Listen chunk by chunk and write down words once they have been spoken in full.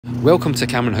Welcome to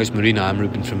Cameron House Marina. I'm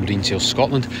Ruben from Marine Sales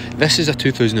Scotland. This is a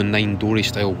 2009 Dory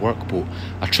style workboat.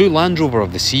 A true Land Rover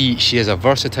of the sea, she is a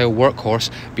versatile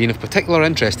workhorse, being of particular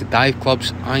interest to dive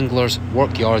clubs, anglers,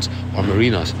 workyards or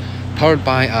marinas. Powered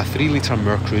by a 3-litre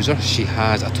Mercruiser, she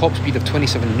has a top speed of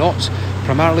 27 knots,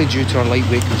 primarily due to her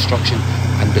lightweight construction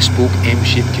and bespoke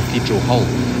M-shaped cathedral hull.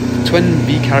 The twin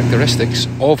V characteristics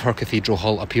of her cathedral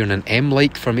hull appear in an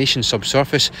M-like formation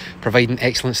subsurface, providing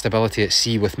excellent stability at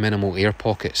sea with minimal air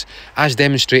pockets, as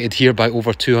demonstrated here by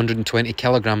over 220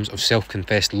 kilograms of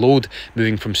self-confessed load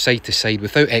moving from side to side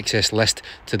without excess list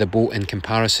to the boat in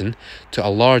comparison to a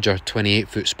larger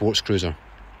 28-foot sports cruiser.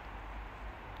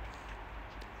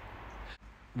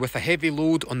 With a heavy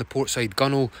load on the portside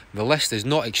gunwale, the list is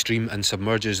not extreme and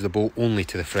submerges the boat only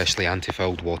to the freshly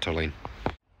anti-fouled waterline.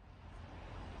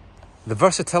 The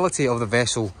versatility of the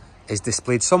vessel is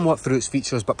displayed somewhat through its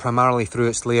features, but primarily through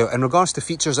its layout. In regards to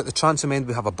features, at the transom end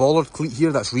we have a bollard cleat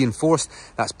here that's reinforced.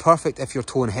 That's perfect if you're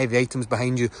towing heavy items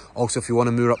behind you. Also, if you want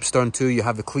to moor up stern too, you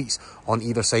have the cleats on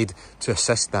either side to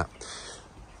assist that.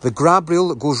 The grab rail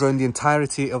that goes around the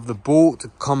entirety of the boat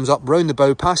comes up round the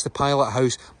bow past the pilot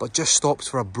house, but just stops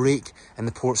for a break in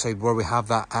the portside where we have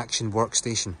that action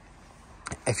workstation.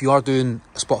 If you are doing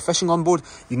spot fishing on board,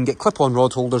 you can get clip-on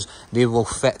rod holders. They will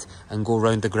fit and go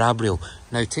around the grab rail.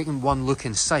 Now, taking one look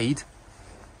inside,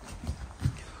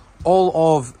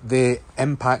 all of the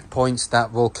impact points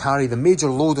that will carry the major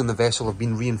load on the vessel have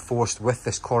been reinforced with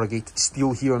this corrugated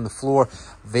steel here on the floor,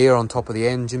 there on top of the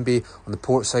engine bay, on the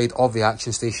port side of the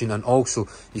action station, and also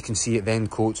you can see it then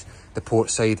coats the port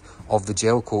side of the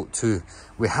gel coat too.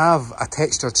 We have a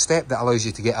textured step that allows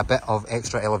you to get a bit of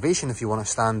extra elevation if you want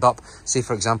to stand up. Say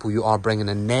for example you are bringing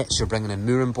in nets, you're bringing in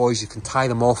mooring buoys, you can tie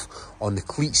them off on the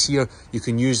cleats here. You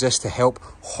can use this to help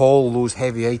haul those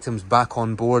heavy items back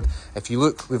on board. If you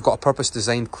look, we've got a purpose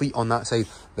designed cleat on that side,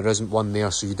 there isn't one there,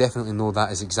 so you definitely know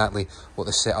that is exactly what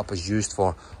the setup is used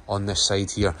for on this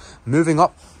side here. Moving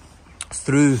up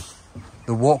through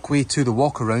the walkway to the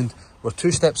walk around, we're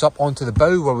 2 steps up onto the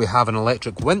bow where we have an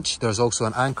electric winch. There's also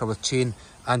an anchor with chain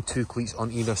and 2 cleats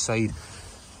on either side.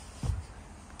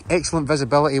 Excellent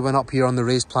visibility when up here on the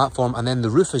raised platform, and then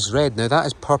the roof is red. Now that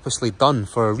is purposely done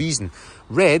for a reason.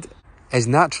 Red is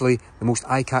naturally the most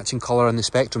eye-catching colour in the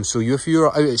spectrum. So if you're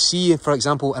out at sea, for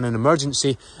example, in an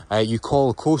emergency, you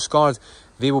call a Coast Guard,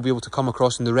 they will be able to come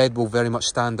across, and the red will very much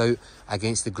stand out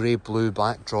against the grey-blue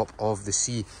backdrop of the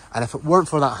sea. And if it weren't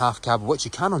for that half cab, which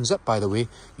you can unzip by the way,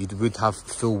 you would have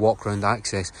full walk-round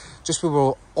access. Just where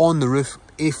we're on the roof,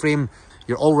 A-frame,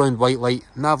 your all-round white light,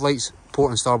 nav lights, port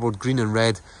and starboard green and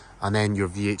red, and then your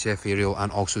VHF aerial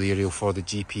and also the aerial for the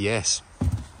GPS.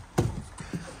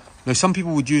 Now some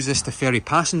people would use this to ferry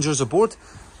passengers aboard.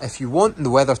 If you want and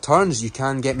the weather turns, you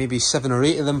can get maybe 7 or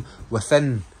 8 of them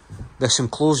within this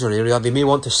enclosure area. They may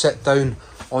want to sit down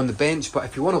on the bench, but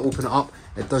if you want to open it up,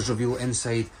 it does reveal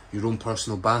inside your own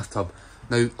personal bathtub.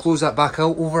 Now close that back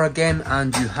out over again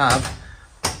and you have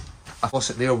a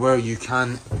faucet there where you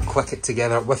can click it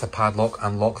together with a padlock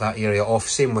and lock that area off.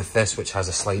 Same with this, which has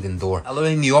a sliding door,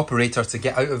 allowing the operator to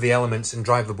get out of the elements and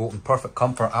drive the boat in perfect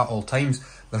comfort at all times.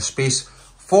 There's space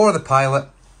for the pilot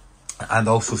and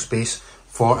also space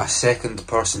for a second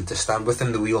person to stand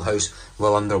within the wheelhouse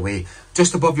while underway.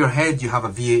 Just above your head you have a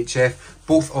VHF.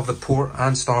 Both of the port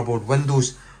and starboard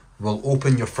windows will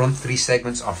open. Your front 3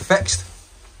 segments are fixed.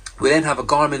 We then have a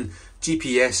Garmin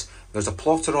GPS. There's a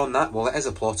plotter on that. Well, it is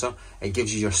a plotter. It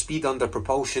gives you your speed under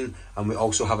propulsion, and we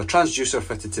also have a transducer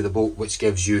fitted to the boat which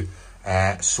gives you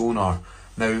sonar.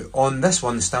 Now on this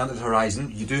one, the Standard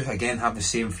Horizon, you do again have the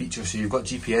same feature, so you've got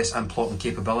GPS and plotting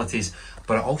capabilities,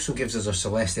 but it also gives us our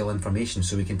celestial information,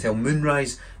 so we can tell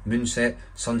moonrise, moonset,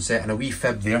 sunset, and a wee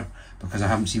fib there because I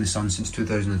haven't seen the sun since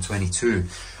 2022.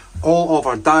 All of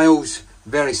our dials,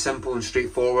 very simple and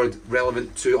straightforward,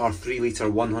 relevant to our 3-litre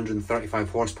 135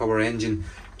 horsepower engine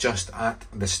just at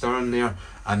the stern there,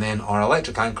 and then our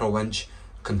electric anchor winch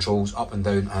controls up and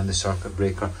down and the circuit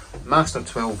breaker, master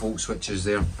 12-volt switches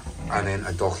there, and then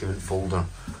a document folder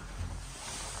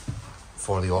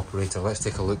for the operator. Let's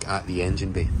take a look at the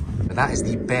engine bay. Now, that is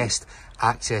the best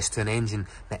access to an engine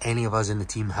that any of us in the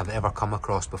team have ever come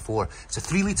across before. It's a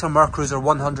 3-litre Mercruiser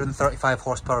 135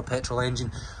 horsepower petrol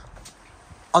engine,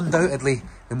 undoubtedly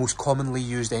the most commonly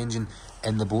used engine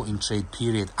in the boating trade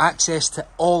period. Access to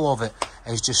all of it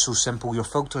is just so simple. Your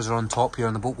filters are on top here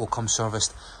and the boat will come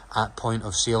serviced at point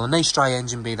of sale. A nice dry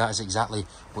engine bay, that is exactly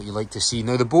what you like to see.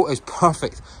 Now the boat is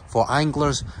perfect for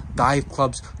anglers, dive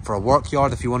clubs, for a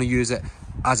workyard if you want to use it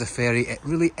as a ferry. It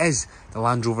really is the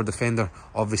Land Rover Defender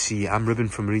of the sea. I'm Ruben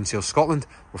from Marine Sales Scotland,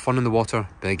 where fun in the water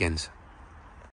begins.